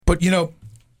But,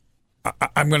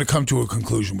 I'm going to come to a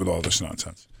conclusion with all this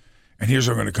nonsense. And here's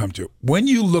what I'm going to come to. When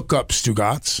you look up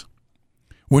Stugotz,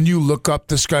 when you look up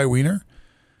this guy Wiener,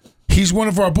 he's one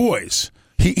of our boys.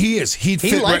 He is. He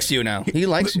likes you now. He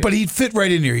likes you. But he'd fit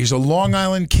right in here. He's a Long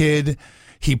Island kid.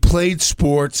 He played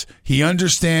sports. He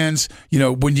understands,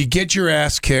 when you get your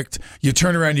ass kicked, you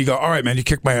turn around and you go, all right, man, you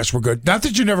kicked my ass. We're good. Not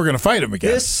that you're never going to fight him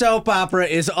again. This soap opera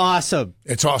is awesome.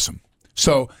 It's awesome.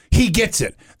 So he gets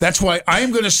it. That's why I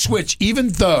am going to switch, even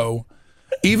though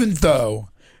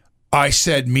I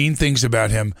said mean things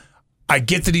about him. I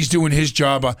get that he's doing his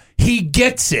job. He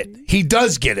gets it. He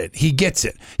does get it. He gets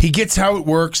it. He gets how it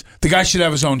works. The guy should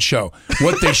have his own show.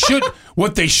 What they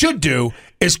should do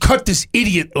is cut this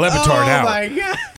idiot Le Batard out. Oh my God.